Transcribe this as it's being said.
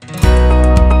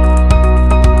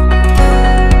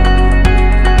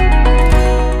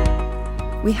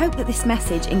We hope that this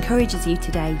message encourages you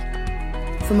today.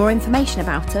 For more information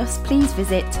about us, please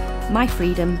visit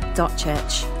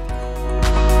myfreedom.church.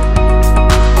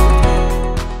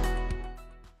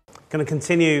 Going to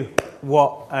continue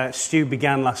what Stu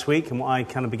began last week and what I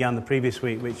kind of began the previous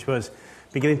week, which was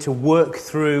beginning to work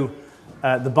through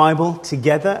the Bible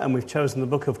together, and we've chosen the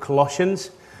book of Colossians.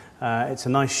 It's a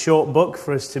nice short book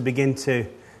for us to begin to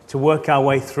work our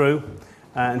way through.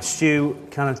 And Stu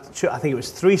I think it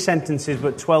was 3 sentences,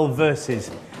 but 12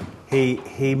 verses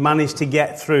he managed to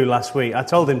get through last week. I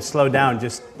told him slow down,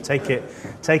 just take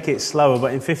it slower,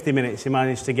 but in 50 minutes he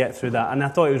managed to get through that, and I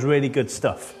thought it was really good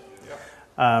stuff.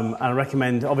 I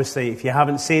recommend, obviously, if you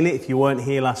haven't seen it, if you weren't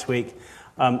here last week,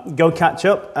 go catch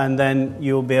up, and then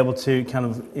you'll be able to kind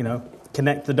of,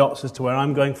 connect the dots as to where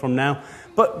I'm going from now.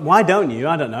 But why don't you,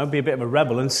 I don't know, be a bit of a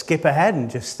rebel and skip ahead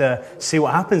and just see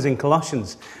what happens in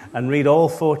Colossians and read all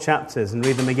 4 chapters and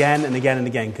read them again and again and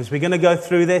again, because we're going to go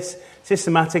through this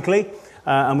systematically,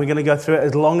 and we're going to go through it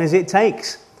as long as it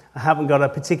takes. I haven't got a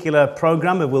particular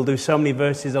program, and we'll do so many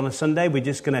verses on a Sunday. We're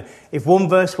just going to, if one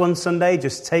verse one Sunday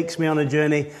just takes me on a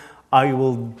journey, I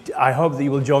hope that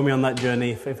you will join me on that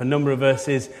journey. If a number of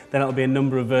verses, then it'll be a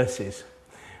number of verses.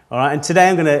 All right, and today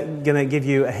I'm going to give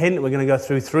you a hint. We're going to go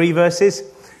through 3 verses,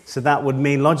 so that would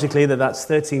mean logically that's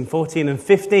 13, 14, and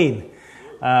 15.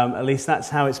 At least that's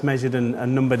how it's measured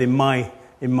and numbered in my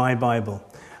Bible.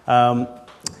 I'm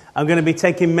going to be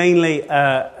taking mainly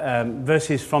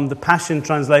verses from the Passion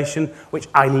Translation, which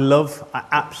I love. I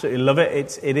absolutely love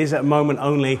it. It is at the moment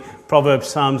only Proverbs,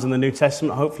 Psalms, and the New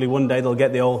Testament. Hopefully one day they'll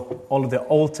get all of the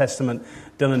Old Testament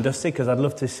done and dusted, because I'd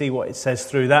love to see what it says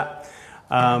through that.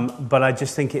 But I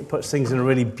just think it puts things in a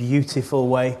really beautiful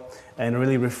way, in a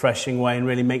really refreshing way, and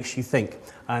really makes you think.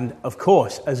 And of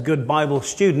course, as good Bible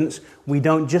students, we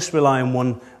don't just rely on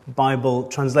one Bible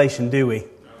translation, do we?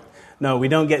 No, we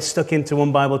don't get stuck into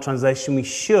one Bible translation. We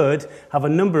should have a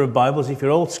number of Bibles. If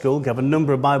you're old school, you have a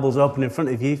number of Bibles open in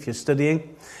front of you if you're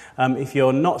studying. If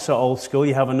you're not so old school,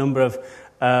 you have a number of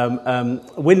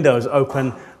windows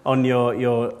open on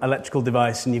your electrical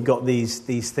device, and you've got these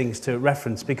things to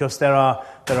reference, because there are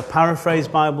paraphrase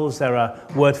Bibles, there are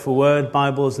word-for-word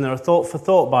Bibles, and there are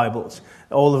thought-for-thought Bibles.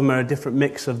 All of them are a different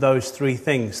mix of those 3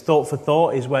 things.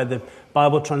 Thought-for-thought is where the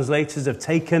Bible translators have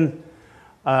taken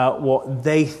what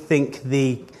they think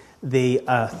the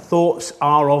thoughts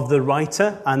are of the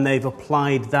writer, and they've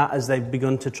applied that as they've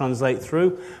begun to translate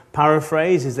through.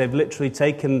 Paraphrase is they've literally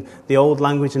taken the old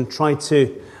language and tried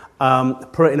to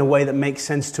put it in a way that makes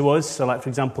sense to us. So, like, for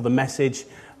example, the Message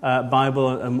Bible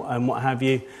and what have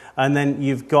you. And then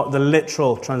you've got the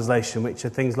literal translation, which are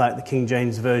things like the King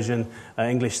James Version,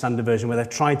 English Standard Version, where they've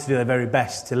tried to do their very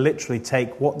best to literally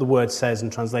take what the word says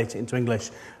and translate it into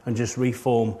English and just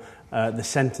reform the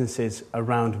sentences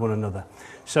around one another.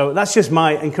 So that's just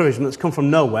my encouragement that's come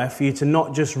from nowhere, for you to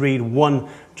not just read one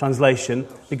translation,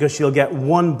 because you'll get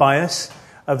one bias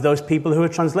of those people who are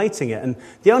translating it. And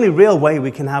the only real way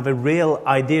we can have a real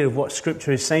idea of what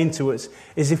Scripture is saying to us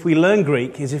is if we learn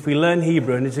Greek, is if we learn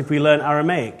Hebrew, and is if we learn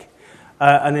Aramaic.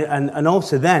 And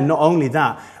also then, not only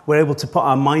that, we're able to put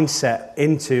our mindset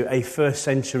into a first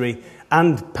century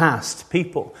and past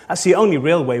people. That's the only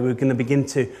real way we're going to begin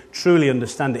to truly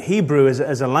understand it. Hebrew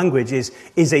as a language is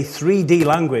a 3D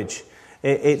language.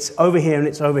 It's over here, and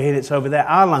it's over here, and it's over there.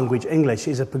 Our language, English,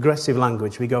 is a progressive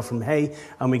language. We go from hey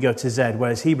and we go to Z,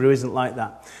 whereas Hebrew isn't like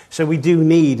that. So we do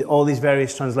need all these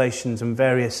various translations and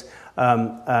various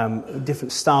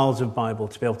different styles of Bible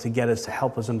to be able to get us, to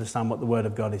help us understand what the Word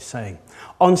of God is saying.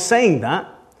 On saying that,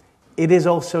 it is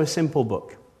also a simple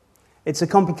book. It's a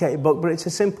complicated book, but it's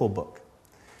a simple book.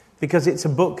 Because it's a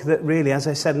book that really, as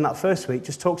I said in that first week,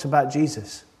 just talks about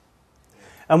Jesus.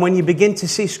 And when you begin to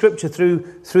see Scripture through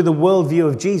the worldview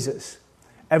of Jesus,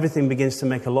 everything begins to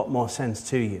make a lot more sense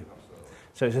to you.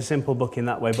 So it's a simple book in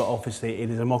that way, but obviously it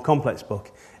is a more complex book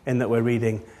in that we're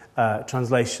reading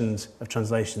translations of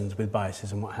translations with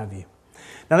biases and what have you.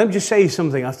 Now let me just show you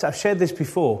something. I've shared this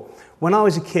before. When I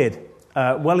was a kid,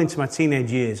 well into my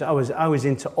teenage years, I was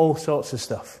into all sorts of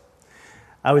stuff.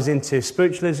 I was into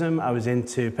spiritualism, I was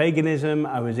into paganism,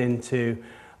 I was into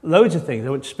loads of things. I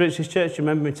went to Spiritualist Church. You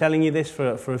remember me telling you this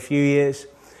for a few years.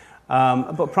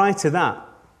 But prior to that,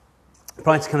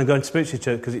 prior to kind of going to Spiritualist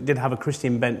Church, because it did have a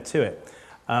Christian bent to it,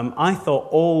 I thought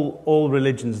all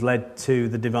religions led to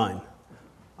the divine.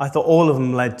 I thought all of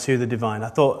them led to the divine. I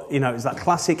thought, it's that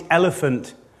classic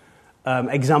elephant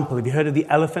example. Have you heard of the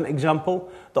elephant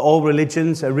example? That all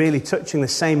religions are really touching the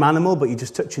same animal, but you're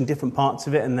just touching different parts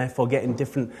of it and therefore getting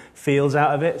different feels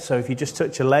out of it. So if you just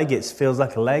touch a leg, it feels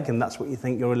like a leg, and that's what you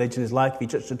think your religion is like. If you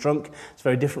touch the trunk, it's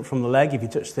very different from the leg. If you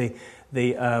touch the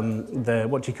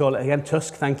what do you call it again?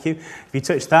 Tusk, thank you. If you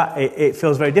touch that, it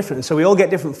feels very different. And so we all get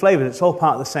different flavors. It's all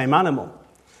part of the same animal.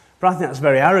 But I think that's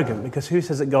very arrogant, because who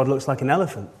says that God looks like an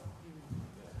elephant?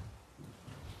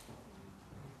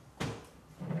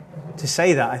 To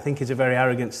say that, I think, is a very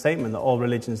arrogant statement, that all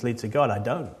religions lead to God. I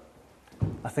don't.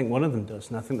 I think one of them does,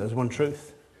 and I think there's one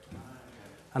truth.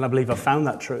 And I believe I've found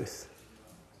that truth.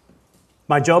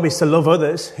 My job is to love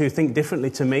others who think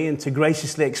differently to me, and to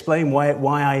graciously explain where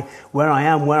I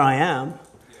am,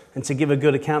 and to give a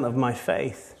good account of my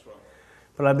faith.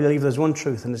 But I believe there's one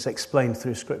truth, and it's explained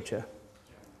through Scripture.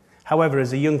 However,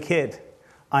 as a young kid,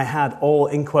 I had all,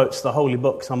 in quotes, the holy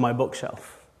books on my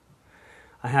bookshelf.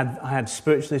 I had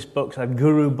spiritualist books, I had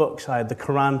guru books, I had the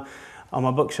Quran on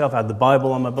my bookshelf, I had the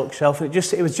Bible on my bookshelf.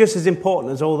 It was just as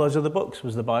important as all those other books.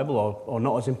 Was the Bible, or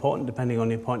not as important, depending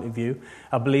on your point of view.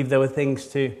 I believe there were things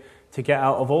to get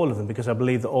out of all of them, because I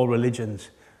believe that all religions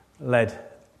led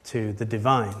to the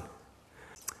divine.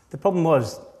 The problem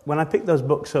was, when I picked those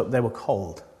books up, they were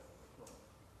cold.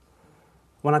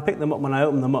 When I picked them up, when I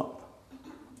opened them up,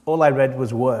 all I read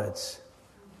was words.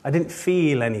 I didn't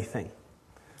feel anything.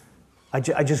 I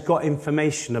just got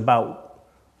information about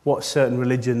what certain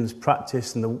religions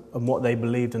practiced and what they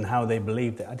believed and how they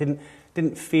believed it. I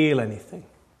didn't feel anything.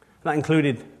 And that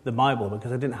included the Bible,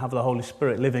 because I didn't have the Holy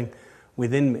Spirit living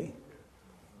within me.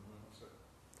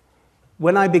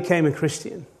 When I became a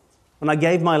Christian, when I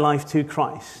gave my life to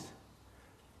Christ,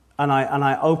 and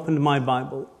I opened my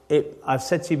Bible, I've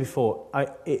said to you before,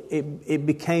 it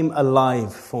became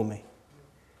alive for me,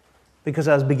 because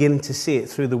I was beginning to see it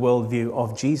through the worldview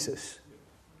of Jesus.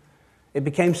 It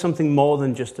became something more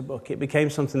than just a book. It became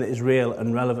something that is real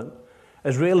and relevant.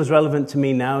 As real as relevant to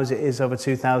me now as it is over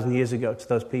 2,000 years ago to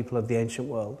those people of the ancient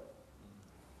world.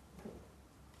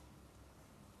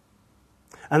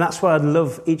 And that's why I'd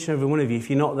love each and every one of you, if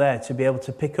you're not there, to be able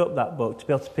to pick up that book, to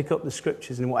be able to pick up the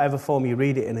Scriptures in whatever form you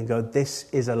read it in and go, this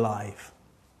is alive.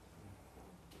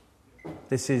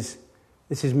 This is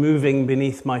moving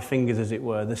beneath my fingers, as it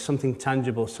were. There's something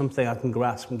tangible, something I can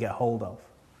grasp and get hold of.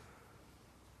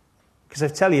 Because I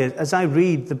tell you, as I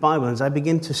read the Bible, as I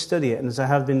begin to study it, and as I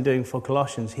have been doing for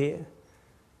Colossians here,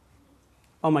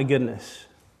 oh my goodness,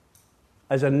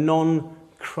 as a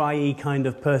non-cryy kind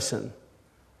of person,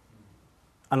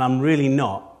 and I'm really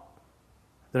not,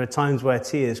 there are times where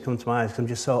tears come to my eyes because I'm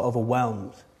just so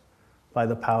overwhelmed by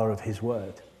the power of His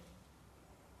Word.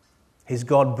 His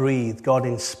God-breathed,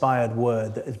 God-inspired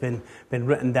Word that has been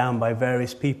written down by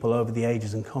various people over the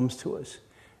ages and comes to us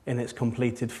in its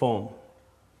completed form.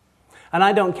 And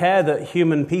I don't care that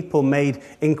human people made,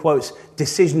 in quotes,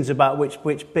 decisions about which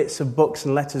bits of books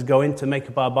and letters go in to make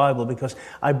up our Bible, because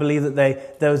I believe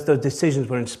that those decisions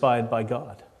were inspired by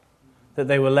God, that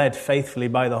they were led faithfully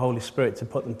by the Holy Spirit to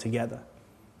put them together.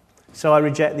 So I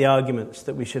reject the arguments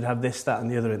that we should have this, that,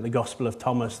 and the other in the Gospel of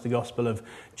Thomas, the Gospel of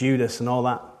Judas, and all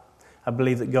that. I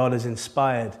believe that God has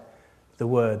inspired the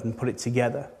Word and put it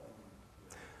together.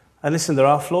 And listen, there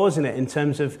are flaws in it in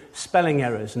terms of spelling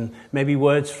errors and maybe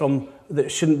words that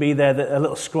shouldn't be there that a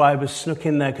little scribe has snuck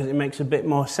in there because it makes a bit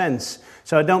more sense.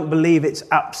 So I don't believe it's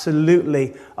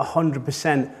absolutely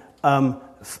 100%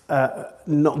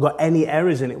 not got any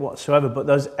errors in it whatsoever. But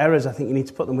those errors, I think you need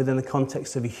to put them within the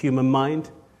context of a human mind.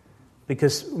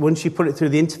 Because once you put it through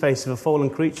the interface of a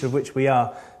fallen creature, of which we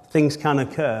are, things can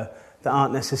occur that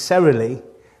aren't necessarily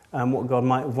what God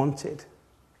might have wanted.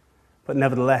 But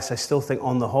nevertheless, I still think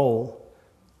on the whole,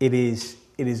 it is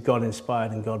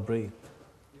God-inspired and God-breathed.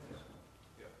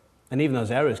 And even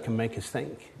those errors can make us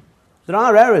think. There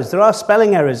are errors. There are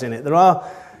spelling errors in it. There are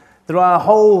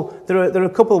a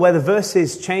couple where the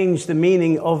verses change the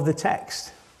meaning of the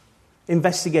text.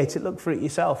 Investigate it. Look for it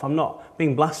yourself. I'm not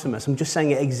being blasphemous. I'm just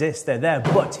saying it exists. They're there.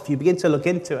 But if you begin to look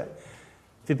into it,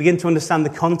 if you begin to understand the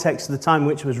context of the time in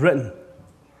which it was written,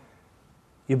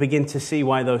 you begin to see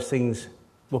why those things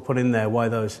were put in there, why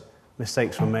those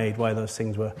mistakes were made, why those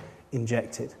things were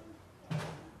injected.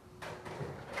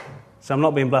 So I'm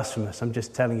not being blasphemous, I'm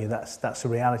just telling you that's the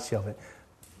reality of it.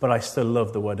 But I still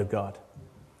love the Word of God.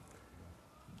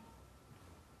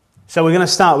 So we're going to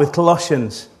start with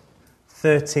Colossians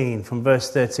 13, from verse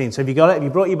 13. So have you got it? Have you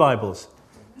brought your Bibles?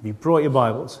 Have you brought your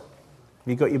Bibles? Have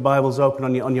you got your Bibles open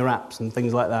on your apps and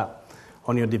things like that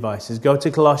on your devices? Go to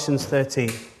Colossians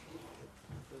 13.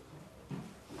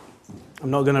 I'm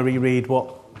not going to reread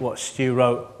what Stu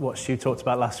wrote, what Stu talked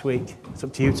about last week. It's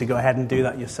up to you to go ahead and do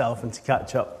that yourself and to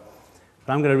catch up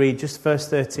But I'm going to read just verse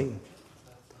 13.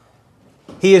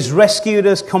 He has rescued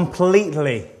us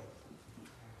completely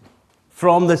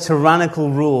from the tyrannical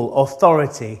rule,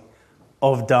 authority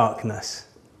of darkness,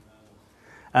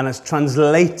 and has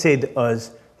translated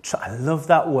us, I love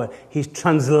that word, he's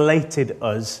translated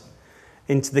us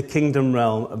into the kingdom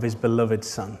realm of his beloved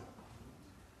Son.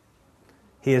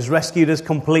 He has rescued us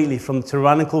completely from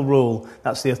tyrannical rule,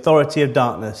 that's the authority of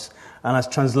darkness, and has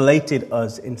translated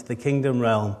us into the kingdom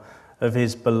realm of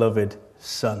his beloved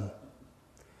Son.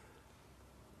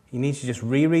 You need to just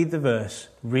reread the verse,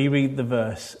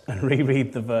 and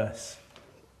reread the verse.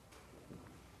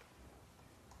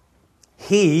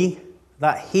 He,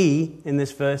 that he in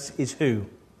this verse is who?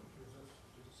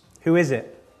 Who is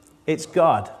it? It's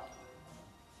God.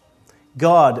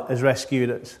 God has rescued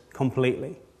us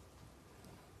completely.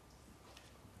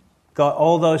 God,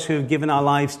 all those who have given our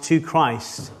lives to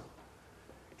Christ,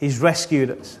 he's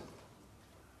rescued us.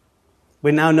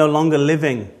 We're now no longer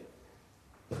living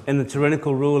in the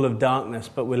tyrannical rule of darkness,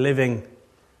 but we're living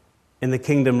in the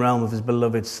kingdom realm of his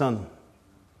beloved Son.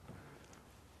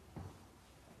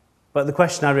 But the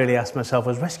question I really asked myself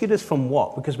was, rescued us from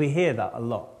what? Because we hear that a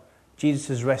lot. Jesus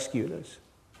has rescued us.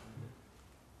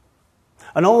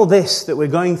 And all this that we're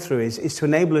going through is to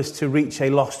enable us to reach a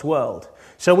lost world.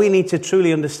 So we need to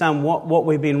truly understand what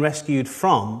we've been rescued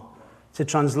from, to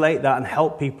translate that and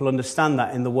help people understand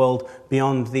that in the world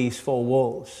beyond these four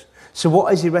walls. So what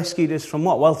has he rescued us from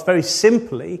what? Well, very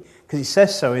simply, because he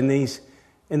says so in this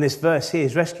verse here,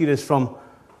 he's rescued us from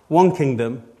one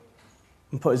kingdom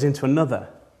and put us into another.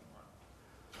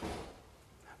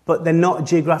 But they're not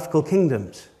geographical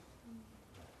kingdoms.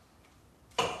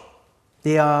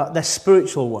 They're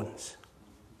spiritual ones.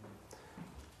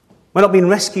 We're not being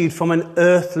rescued from an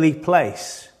earthly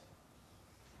place.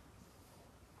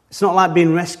 It's not like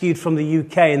being rescued from the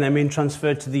UK and then being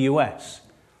transferred to the US.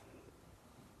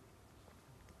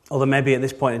 Although maybe at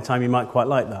this point in time you might quite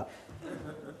like that.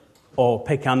 Or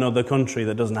pick another country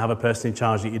that doesn't have a person in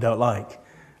charge that you don't like.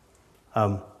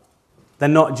 They're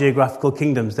not geographical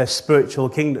kingdoms, they're spiritual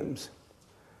kingdoms.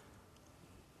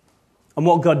 And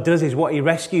what God does is, what he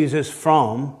rescues us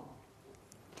from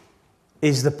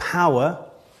is the power,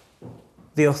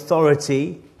 the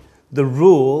authority, the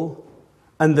rule,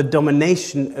 and the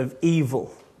domination of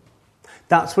evil.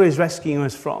 That's where he's rescuing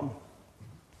us from.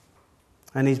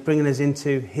 And he's bringing us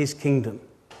into his kingdom,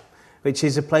 which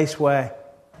is a place where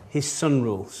his Son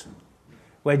rules,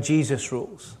 where Jesus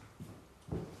rules.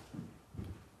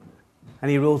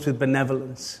 And he rules with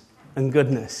benevolence and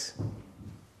goodness.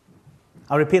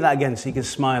 I'll repeat that again so you can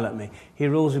smile at me. He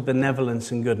rules with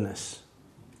benevolence and goodness.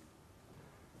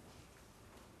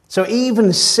 So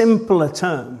even simpler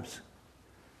terms,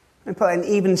 let me put it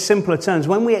in even simpler terms,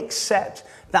 when we accept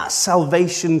that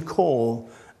salvation call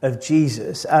of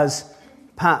Jesus, as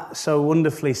Pat so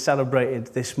wonderfully celebrated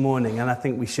this morning, and I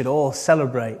think we should all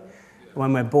celebrate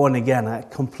when we're born again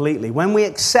completely. When we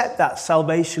accept that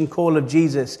salvation call of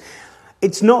Jesus,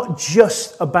 it's not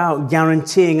just about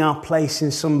guaranteeing our place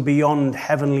in some beyond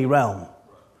heavenly realm.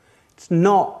 It's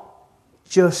not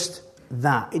just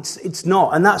that. It's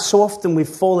not. And that's so often we've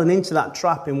fallen into that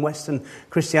trap in Western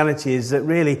Christianity, is that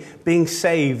really being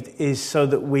saved is so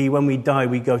that when we die,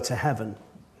 we go to heaven.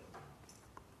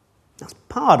 That's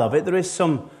part of it. There is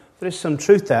some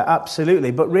truth there, absolutely.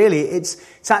 But really,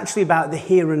 it's actually about the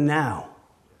here and now.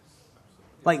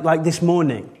 Like this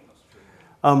morning.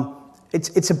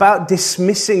 It's about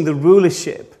dismissing the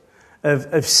rulership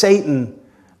of Satan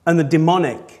and the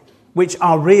demonic, which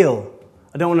are real.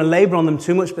 I don't want to labor on them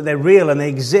too much, but they're real and they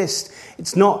exist.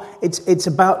 It's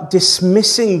about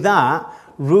dismissing that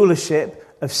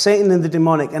rulership of Satan and the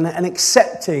demonic and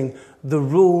accepting the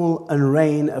rule and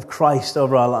reign of Christ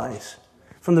over our lives.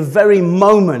 From the very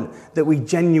moment that we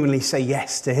genuinely say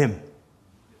yes to him.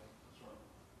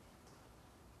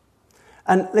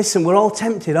 And listen, we're all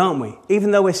tempted, aren't we?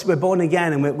 Even though we're born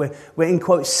again and we're in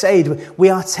quotes saved, we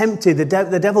are tempted.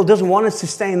 The devil doesn't want us to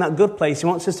stay in that good place. He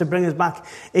wants us to bring us back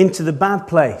into the bad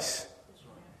place.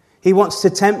 He wants to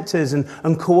tempt us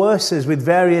and coerce us with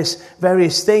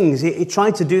various things. He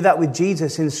tried to do that with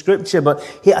Jesus in Scripture, but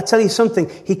I tell you something,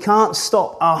 he can't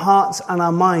stop our hearts and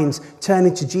our minds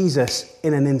turning to Jesus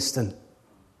in an instant.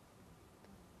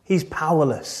 He's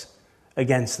powerless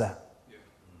against that.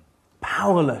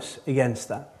 Powerless against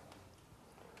that.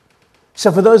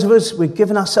 So for those of us, we've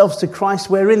given ourselves to Christ,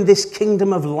 we're in this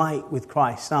kingdom of light with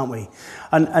Christ, aren't we?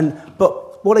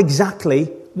 But what exactly,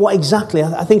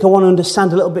 I think I want to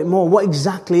understand a little bit more. What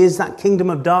exactly is that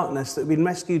kingdom of darkness that we've been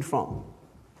rescued from?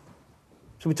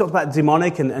 So we talked about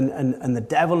demonic and the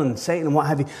devil and Satan and what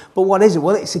have you. But what is it?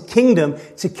 Well, it's a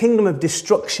kingdom of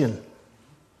destruction.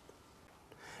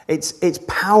 It's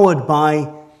powered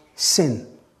by sin.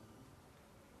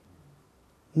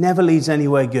 Never leads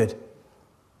anywhere good.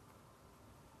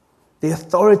 The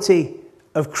authority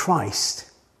of Christ,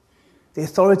 the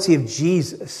authority of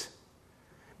Jesus,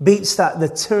 beats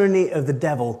the tyranny of the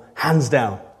devil hands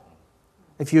down.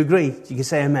 If you agree, you can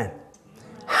say amen.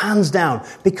 Hands down.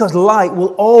 Because light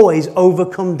will always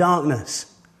overcome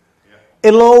darkness.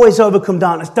 It'll always overcome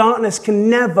darkness. Darkness can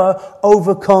never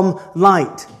overcome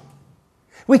light.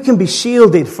 We can be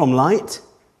shielded from light.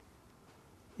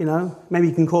 You know, maybe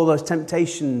you can call those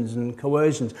temptations and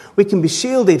coercions. We can be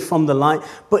shielded from the light,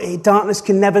 but darkness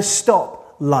can never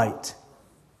stop light.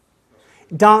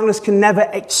 Darkness can never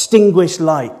extinguish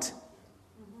light.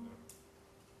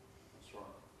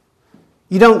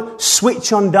 You don't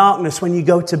switch on darkness when you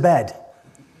go to bed,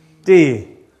 do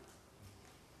you?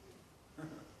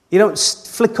 You don't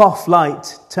flick off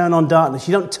light, turn on darkness.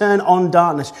 You don't turn on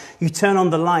darkness. You turn on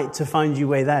the light to find your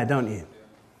way there, don't you?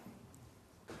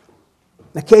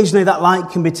 Occasionally that light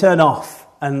can be turned off,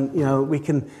 and you know we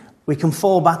can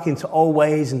fall back into old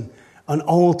ways and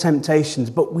old temptations,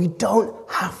 but we don't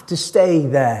have to stay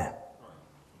there.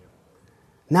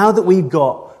 Now that we've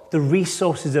got the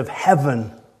resources of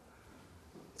heaven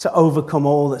to overcome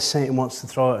all that Satan wants to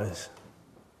throw at us.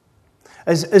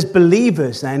 As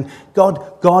believers then,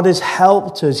 God has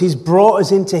helped us. He's brought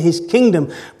us into his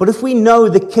kingdom. But if we know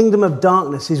the kingdom of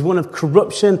darkness is one of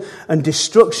corruption and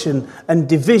destruction and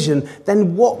division,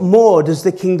 then what more does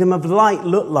the kingdom of light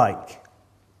look like?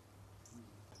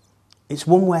 It's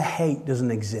one where hate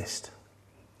doesn't exist.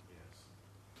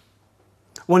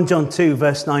 1 John 2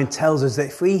 verse 9 tells us that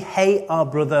if we hate our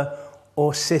brother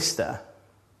or sister,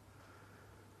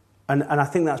 and I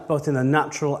think that's both in the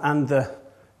natural and the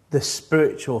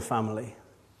spiritual family.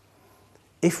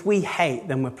 If we hate,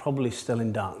 then we're probably still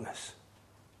in darkness.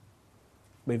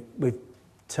 We've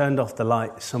turned off the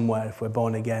light somewhere if we're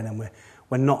born again, and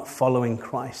we're not following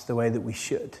Christ the way that we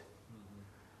should.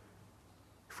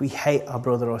 If we hate our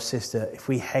brother or sister, if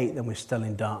we hate, then we're still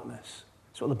in darkness.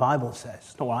 That's what the Bible says.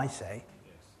 It's not what I say.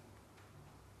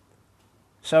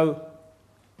 So,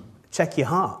 check your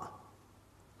heart.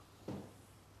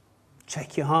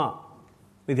 Check your heart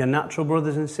with your natural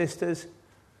brothers and sisters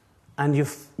and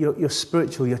your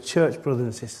spiritual, your church brothers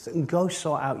and sisters, and go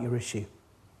sort out your issue.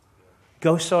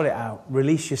 Go sort it out.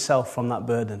 Release yourself from that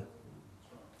burden.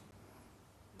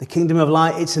 The kingdom of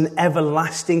light, it's an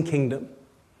everlasting kingdom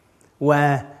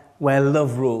where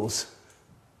love rules.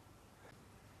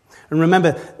 And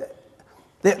remember,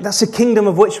 that's a kingdom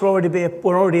of which we're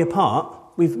already a part.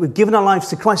 We've given our lives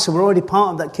to Christ, so we're already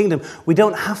part of that kingdom. We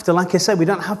don't have to, like I said, we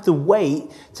don't have to wait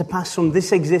to pass from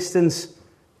this existence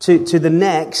to the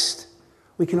next.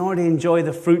 We can already enjoy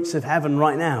the fruits of heaven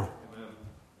right now. Amen.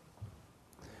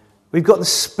 We've got the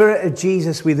Spirit of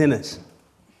Jesus within us.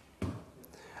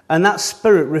 And that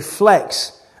Spirit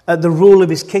reflects the rule of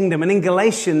his kingdom. And in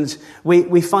Galatians,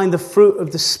 we find the fruit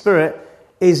of the Spirit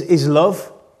is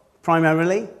love,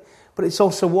 primarily. But it's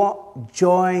also what?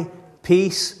 Joy,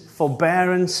 peace,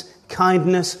 forbearance,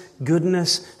 kindness,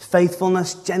 goodness,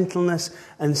 faithfulness, gentleness,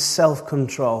 and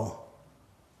self-control.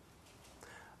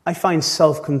 I find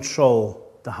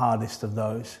self-control the hardest of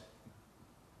those,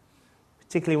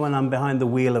 particularly when I'm behind the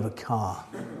wheel of a car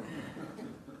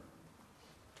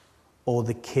or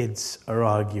the kids are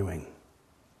arguing.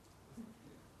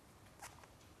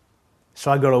 So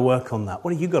I got to work on that.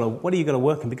 What are you got to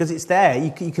work on? Because it's there.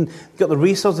 You've got the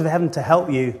resources of heaven to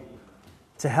help you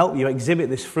exhibit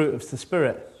this fruit of the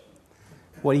Spirit.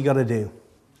 What you got to do?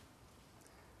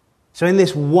 So in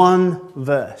this one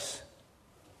verse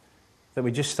that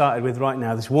we just started with right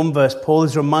now, this one verse, Paul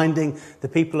is reminding the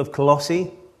people of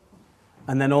Colossae,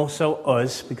 and then also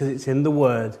us, because it's in the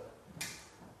Word,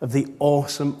 of the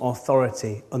awesome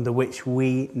authority under which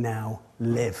we now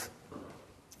live.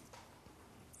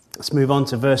 Let's move on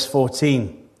to verse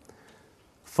 14.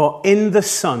 For in the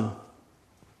Son,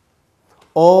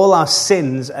 all our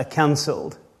sins are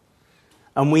cancelled,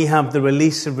 and we have the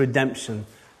release of redemption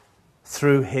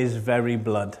through his very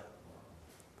blood.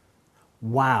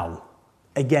 Wow.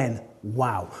 Again,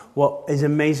 wow. What is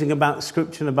amazing about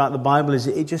Scripture and about the Bible is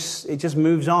it just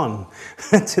moves on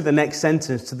to the next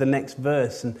sentence, to the next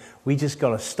verse, and we just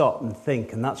got to stop and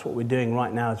think, and that's what we're doing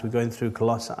right now as we're going through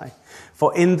Colossae.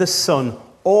 For in the Son,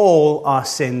 all our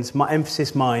sins, my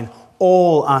emphasis mine,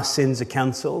 all our sins are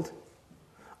cancelled,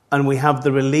 and we have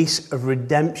the release of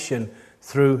redemption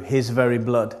through his very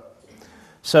blood.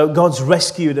 So God's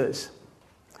rescued us.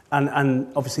 And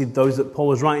obviously those that Paul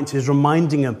was writing to is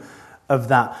reminding them of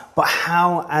that. But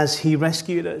how has he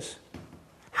rescued us?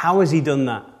 How has he done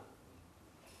that?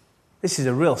 This is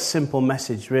a real simple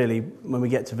message, really, when we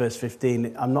get to verse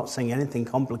 15. I'm not saying anything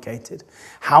complicated.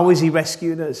 How has he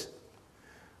rescued us?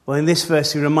 Well, in this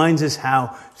verse, he reminds us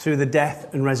how through the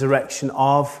death and resurrection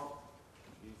of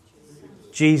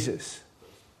Jesus.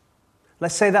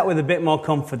 Let's say that with a bit more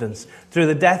confidence. Through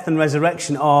the death and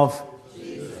resurrection of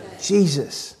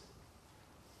Jesus.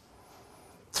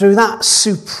 Through that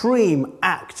supreme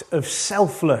act of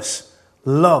selfless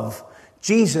love,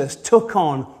 Jesus took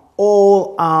on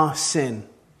all our sin,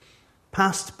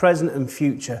 past, present, and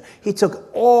future. He took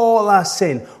all our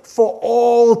sin for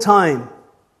all time.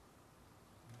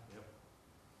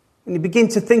 And you begin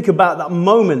to think about that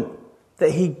moment that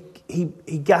he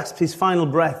gasped his final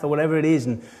breath, or whatever it is,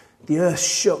 and the earth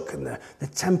shook, and the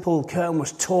temple curtain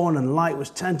was torn, and light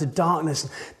was turned to darkness.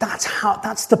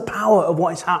 That's the power of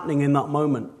what is happening in that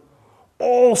moment.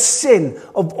 All sin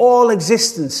of all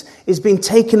existence is being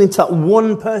taken into that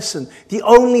one person, the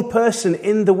only person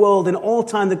in the world in all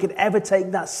time that could ever take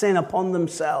that sin upon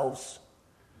themselves.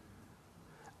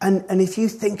 And if you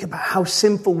think about how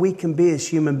sinful we can be as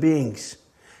human beings,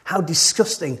 how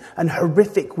disgusting and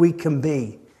horrific we can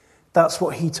be, that's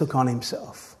what he took on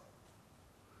himself.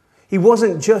 He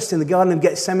wasn't just in the Garden of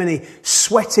Gethsemane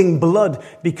sweating blood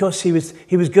because he was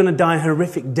going to die a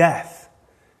horrific death.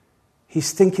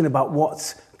 He's thinking about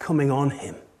what's coming on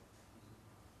him.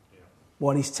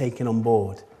 What he's taken on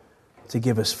board to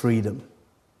give us freedom.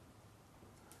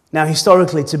 Now,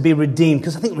 historically, to be redeemed,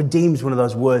 because I think redeemed is one of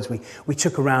those words we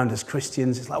chuck around as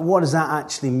Christians. It's like, what does that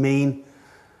actually mean?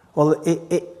 Well,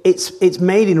 it's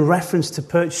made in reference to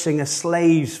purchasing a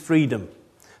slave's freedom.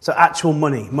 So actual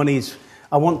money. Money is,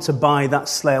 I want to buy that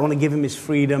slave. I want to give him his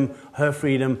freedom, her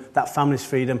freedom, that family's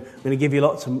freedom. I'm going to give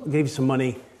you some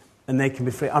money, and they can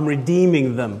be free. I'm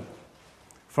redeeming them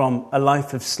from a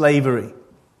life of slavery.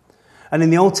 And in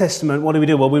the Old Testament, what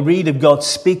do? Well, we read of God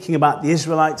speaking about the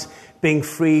Israelites being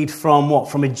freed from what?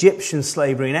 From Egyptian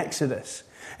slavery in Exodus.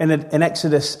 In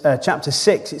Exodus chapter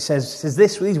 6, it says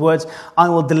these words, I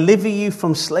will deliver you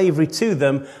from slavery to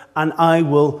them, and I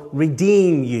will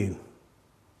redeem you.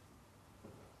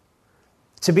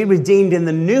 To be redeemed in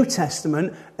the New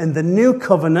Testament and the New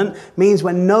Covenant means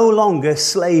we're no longer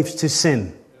slaves to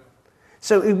sin.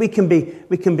 So we can be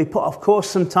put off course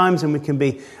sometimes, and we can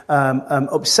be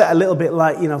upset a little bit,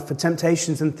 like, for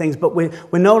temptations and things. But we're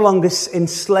no longer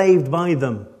enslaved by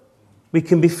them. We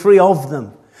can be free of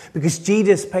them because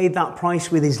Jesus paid that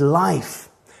price with his life.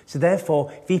 So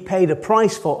therefore, if he paid a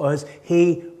price for us,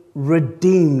 he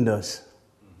redeemed us.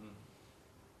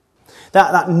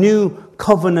 That new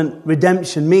covenant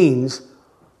redemption means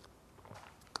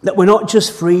that we're not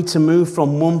just free to move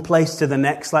from one place to the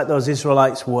next like those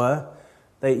Israelites were.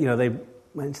 They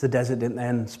went to the desert, didn't they,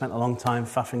 and spent a long time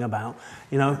faffing about.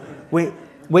 We're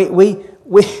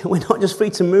not just free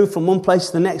to move from one place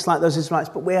to the next like those Israelites,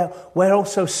 but we're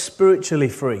also spiritually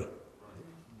free.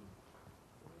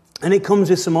 And it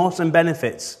comes with some awesome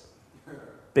benefits,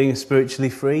 being spiritually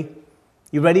free.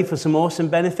 You ready for some awesome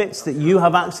benefits that you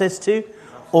have access to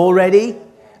already?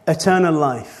 Eternal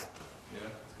life.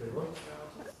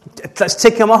 Let's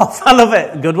tick them off. I love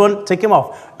it. Good one. Tick them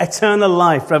off. Eternal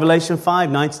life. Revelation 5,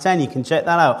 9-10. You can check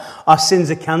that out. Our sins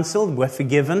are cancelled. We're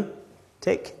forgiven.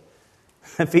 Tick.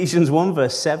 Ephesians 1,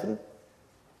 verse 7.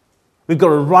 We've got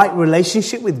a right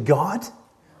relationship with God.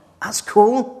 That's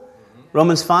cool.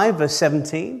 Romans 5, verse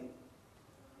 17.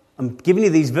 I'm giving you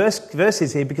these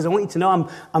verses here because I want you to know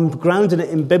I'm grounded it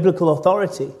in biblical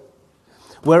authority.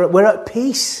 We're at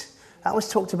peace. That was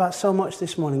talked about so much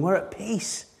this morning. We're at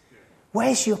peace.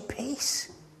 Where's your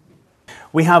peace?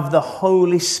 We have the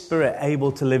Holy Spirit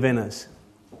able to live in us.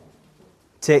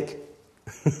 Tick.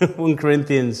 1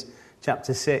 Corinthians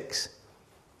chapter 6.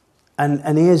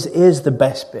 And here's the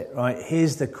best bit, right?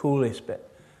 Here's the coolest bit.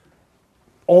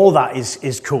 All that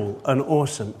is cool and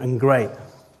awesome and great.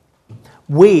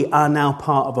 We are now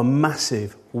part of a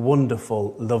massive,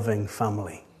 wonderful, loving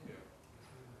family.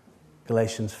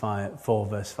 Galatians 4,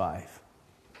 verse 5.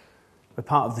 We're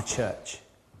part of the church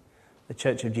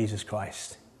of Jesus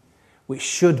Christ, which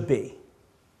should be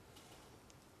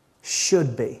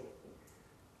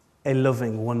a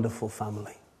loving, wonderful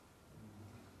family.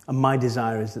 And my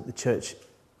desire is that the church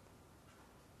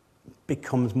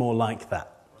becomes more like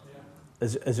that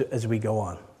as we go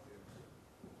on.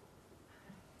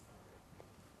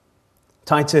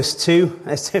 Titus 2,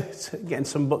 getting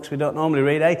some books we don't normally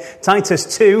read, eh?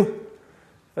 Titus 2,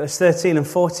 verse 13 and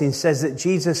 14 says that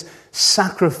Jesus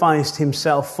sacrificed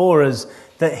himself for us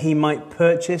that he might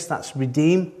purchase, that's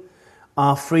redeem,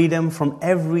 our freedom from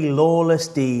every lawless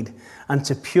deed and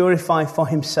to purify for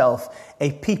himself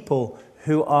a people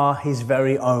who are his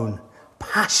very own,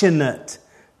 passionate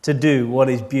to do what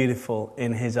is beautiful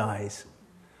in his eyes.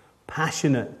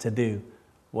 Passionate to do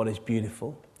what is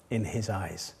beautiful in his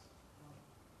eyes.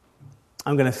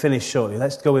 I'm going to finish shortly.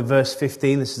 Let's go with verse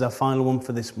 15. This is our final one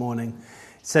for this morning.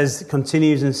 It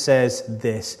continues and says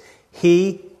this: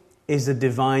 He is the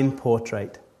divine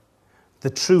portrait, the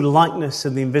true likeness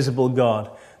of the invisible God,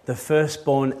 the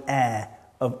firstborn heir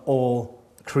of all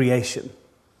creation.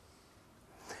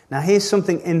 Now here's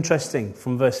something interesting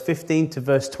from verse 15 to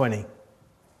verse 20.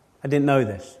 I didn't know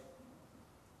this.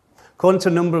 According to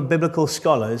a number of biblical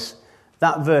scholars,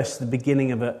 that verse is the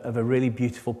beginning of a really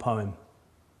beautiful poem.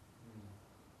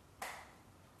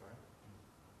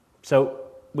 So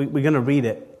we're going to read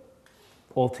it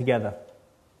all together,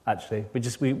 actually.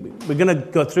 We're going to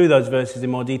go through those verses in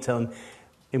more detail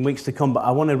in weeks to come, but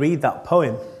I want to read that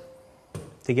poem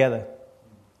together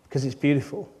because it's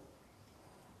beautiful.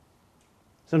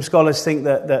 Some scholars think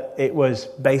that it was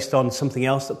based on something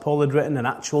else that Paul had written, an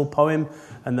actual poem,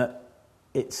 and that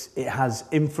it has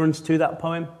inference to that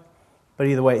poem. But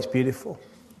either way, it's beautiful.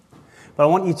 But I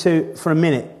want you to, for a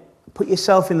minute, put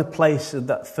yourself in the place of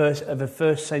a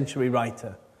first century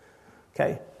writer.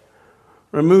 Okay?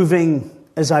 Removing,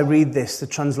 as I read this, the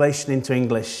translation into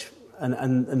English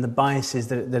and the biases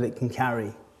that it can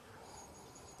carry.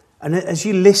 And as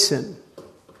you listen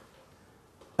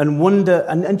and wonder,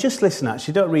 and just listen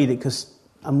actually, don't read it because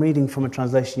I'm reading from a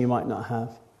translation you might not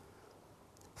have.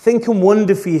 Think and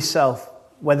wonder for yourself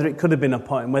whether it could have been a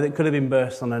poem, whether it could have been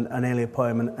based on an earlier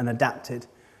poem and adapted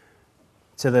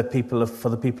to for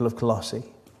the people of Colossae.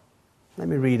 Let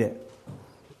me read it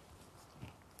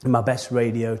in my best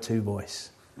Radio 2 voice.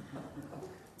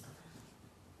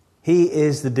 He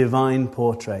is the divine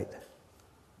portrait,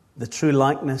 the true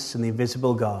likeness and the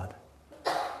invisible God,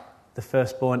 the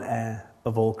firstborn heir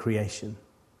of all creation.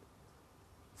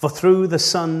 For through the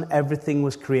Son everything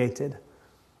was created,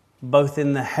 both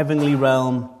in the heavenly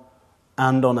realm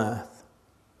and on earth.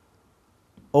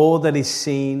 All that is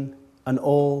seen and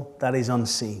all that is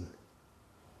unseen.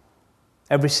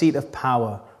 Every seat of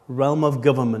power, realm of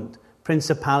government,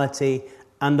 principality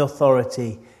and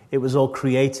authority, it was all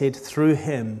created through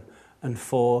him and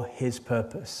for his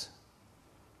purpose.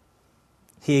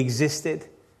 He existed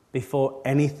before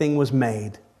anything was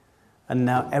made, and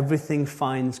now everything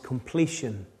finds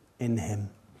completion in him.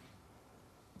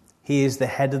 He is the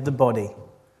head of the body,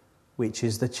 which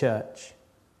is the church.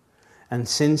 And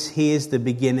since he is the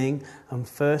beginning and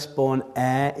firstborn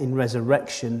heir in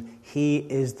resurrection, he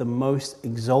is the most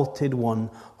exalted one,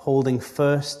 holding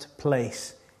first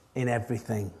place in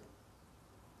everything.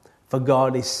 For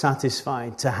God is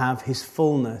satisfied to have his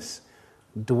fullness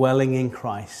dwelling in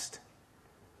Christ.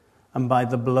 And by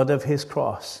the blood of his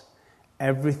cross,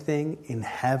 everything in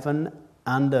heaven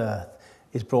and earth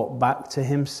is brought back to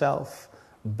himself,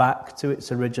 back to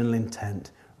its original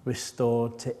intent,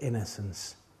 restored to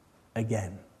innocence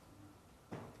again.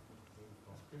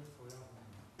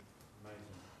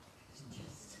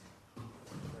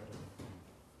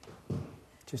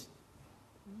 Just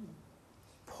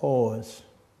pause.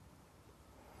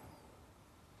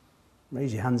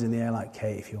 Raise your hands in the air like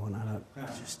Kate if you want. I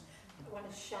want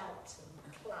to shout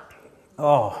and clap.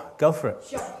 Oh, go for it.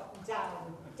 Jump up and down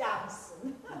and dance.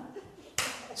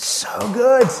 So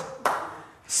good.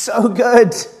 So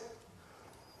good.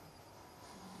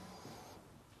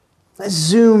 Let's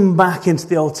zoom back into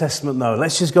the Old Testament though.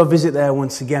 Let's just go visit there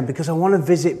once again because I want to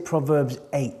visit Proverbs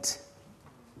 8.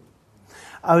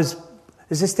 There's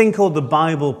this thing called the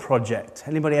Bible Project.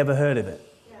 Anybody ever heard of it?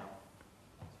 Yeah.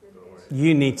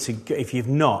 You need to, if you've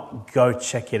not, go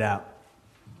check it out.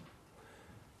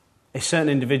 A certain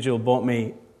individual bought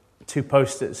me 2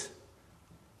 posters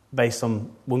based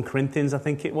on 1 Corinthians, I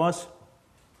think it was.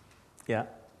 Yeah.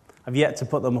 I've yet to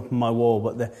put them up on my wall,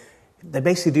 but they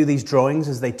basically do these drawings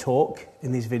as they talk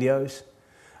in these videos.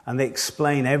 And they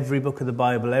explain every book of the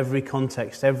Bible, every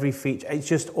context, every feature. It's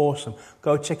just awesome.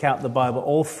 Go check out the Bible,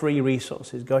 all free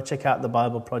resources. Go check out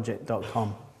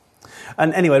thebibleproject.com.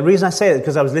 And anyway, the reason I say it is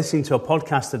because I was listening to a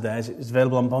podcast of theirs. It's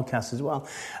available on podcasts as well.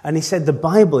 And he said the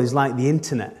Bible is like the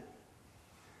internet.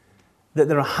 That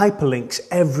there are hyperlinks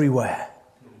everywhere.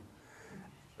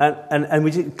 And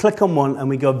we just click on one and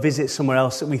we go visit somewhere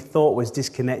else that we thought was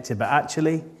disconnected. But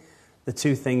actually, the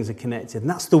two things are connected. And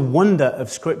that's the wonder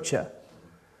of Scripture.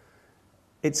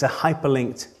 It's a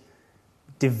hyperlinked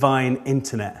divine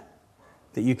internet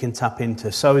that you can tap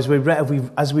into. So as we've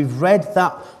read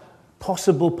that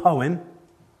possible poem,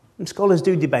 and scholars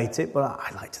do debate it, but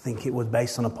I like to think it was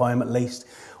based on a poem at least,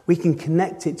 we can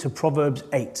connect it to Proverbs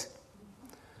 8.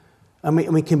 And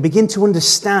we can begin to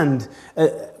understand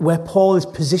where Paul is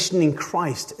positioning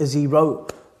Christ as he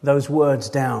wrote those words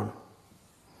down.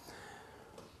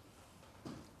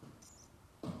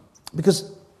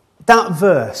 Because that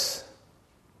verse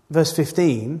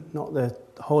 15, not the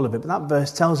whole of it, but that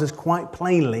verse tells us quite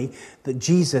plainly that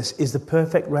Jesus is the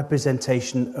perfect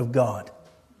representation of God.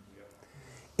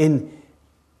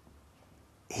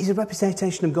 He's a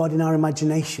representation of God in our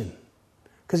imagination,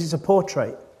 because it's a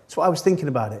portrait. That's what I was thinking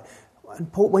about it.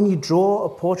 When you draw a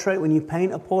portrait, when you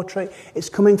paint a portrait, it's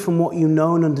coming from what you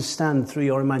know and understand through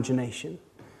your imagination.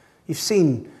 You've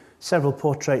seen several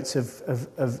portraits of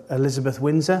Elizabeth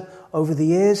Windsor over the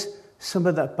years. Some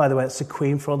of that, by the way, that's the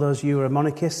Queen for all those of you who are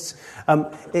monarchists.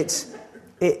 There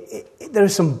are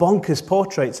some bonkers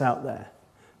portraits out there,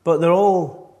 but they're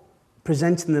all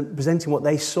presenting what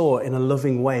they saw in a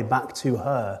loving way back to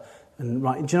her. And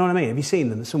right, do you know what I mean? Have you seen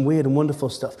them? There's some weird and wonderful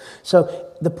stuff. So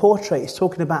the portrait is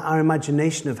talking about our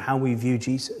imagination of how we view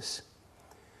Jesus.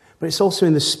 But it's also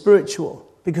in the spiritual,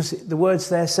 because the words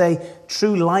there say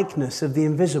true likeness of the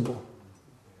invisible.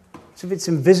 So if it's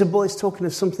invisible, it's talking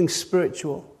of something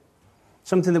spiritual.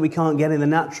 Something that we can't get in the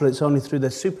natural. It's only through the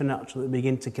supernatural that we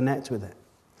begin to connect with it.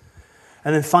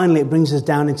 And then finally, it brings us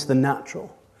down into the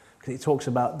natural, because it talks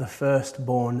about the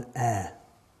firstborn heir.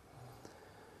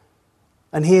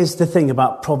 And here's the thing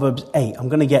about Proverbs 8. I'm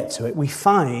going to get to it. We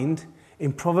find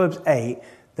in Proverbs 8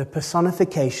 the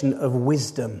personification of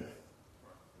wisdom.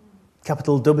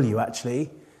 Capital W, actually.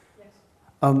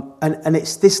 And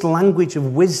it's this language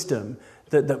of wisdom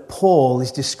that Paul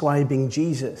is describing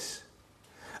Jesus.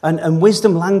 And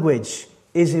wisdom language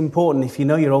is important if you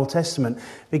know your Old Testament,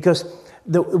 because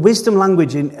the wisdom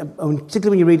language, particularly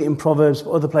when you read it in Proverbs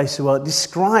but other places, well, it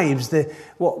describes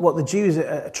what the Jews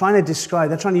are trying to describe.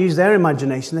 They're trying to use their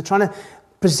imagination. They're trying to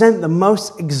present the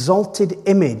most exalted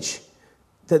image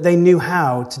that they knew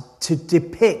how to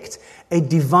depict a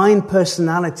divine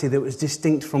personality that was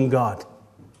distinct from God.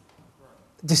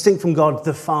 Distinct from God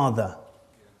the Father.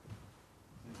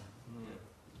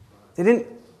 They didn't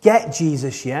get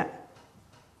Jesus yet,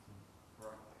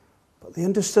 but they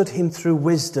understood him through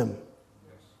wisdom.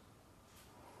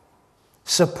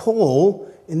 So Paul,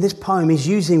 in this poem, is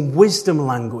using wisdom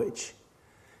language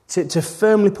to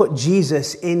firmly put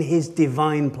Jesus in his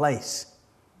divine place.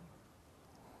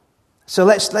 So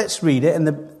let's read it. And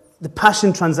the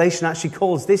Passion Translation actually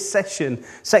calls this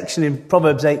section in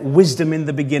Proverbs 8, wisdom in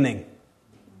the beginning.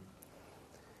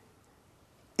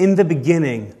 In the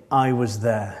beginning, I was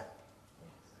there.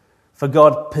 For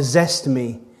God possessed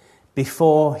me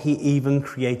before he even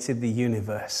created the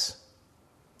universe.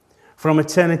 From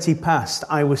eternity past,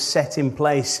 I was set in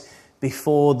place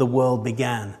before the world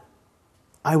began.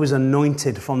 I was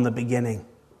anointed from the beginning.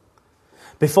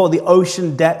 Before the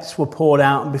ocean depths were poured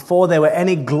out, and before there were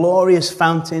any glorious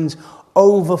fountains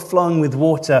overflowing with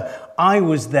water, I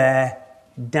was there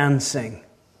dancing.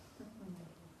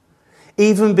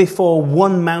 Even before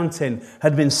one mountain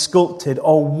had been sculpted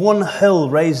or one hill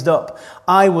raised up,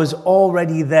 I was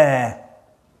already there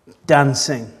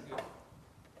dancing.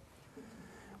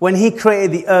 When he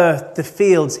created the earth, the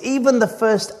fields, even the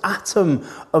first atom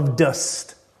of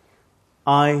dust,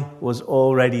 I was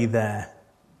already there.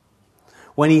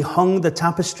 When he hung the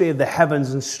tapestry of the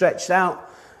heavens and stretched out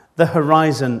the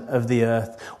horizon of the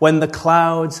earth, when the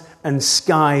clouds and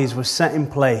skies were set in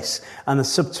place and the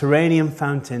subterranean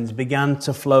fountains began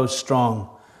to flow strong,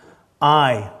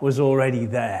 I was already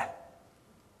there.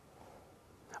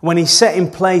 When he set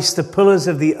in place the pillars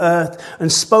of the earth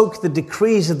and spoke the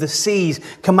decrees of the seas,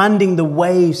 commanding the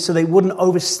waves so they wouldn't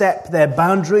overstep their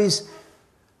boundaries,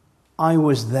 I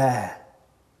was there,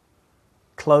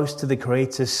 close to the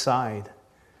Creator's side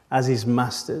as his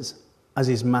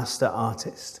master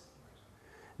artist.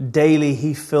 Daily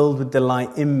he filled with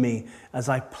delight in me as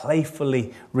I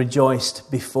playfully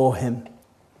rejoiced before him.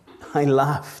 I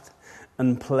laughed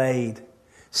and played,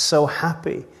 so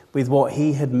happy with what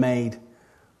he had made,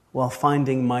 while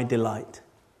finding my delight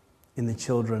in the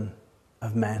children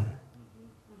of men.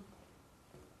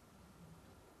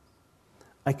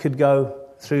 I could go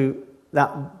through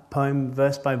that poem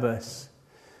verse by verse,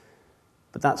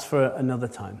 but that's for another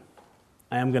time.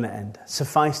 I am going to end.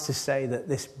 Suffice to say that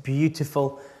this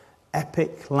beautiful,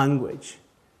 epic language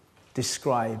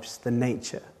describes the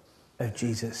nature of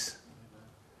Jesus,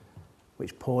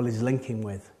 which Paul is linking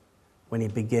with when he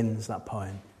begins that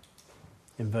poem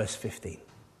in verse 15.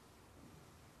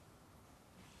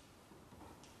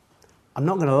 I'm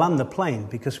not going to land the plane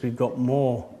because we've got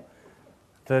more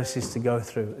verses to go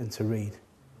through and to read.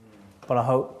 But I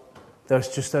hope those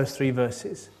 3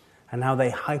 verses and how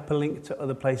they hyperlink to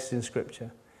other places in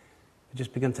Scripture have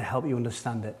just begun to help you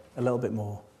understand it a little bit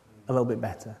more, a little bit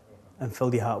better, and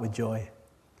fill your heart with joy.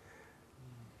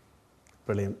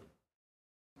 Brilliant.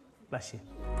 Bless you.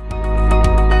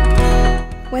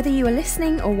 Whether you are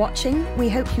listening or watching, we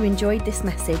hope you enjoyed this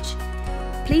message.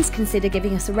 Please consider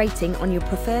giving us a rating on your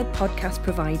preferred podcast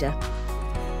provider.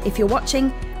 If you're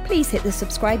watching, please hit the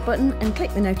subscribe button and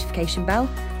click the notification bell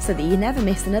so that you never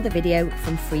miss another video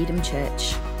from Freedom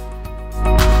Church.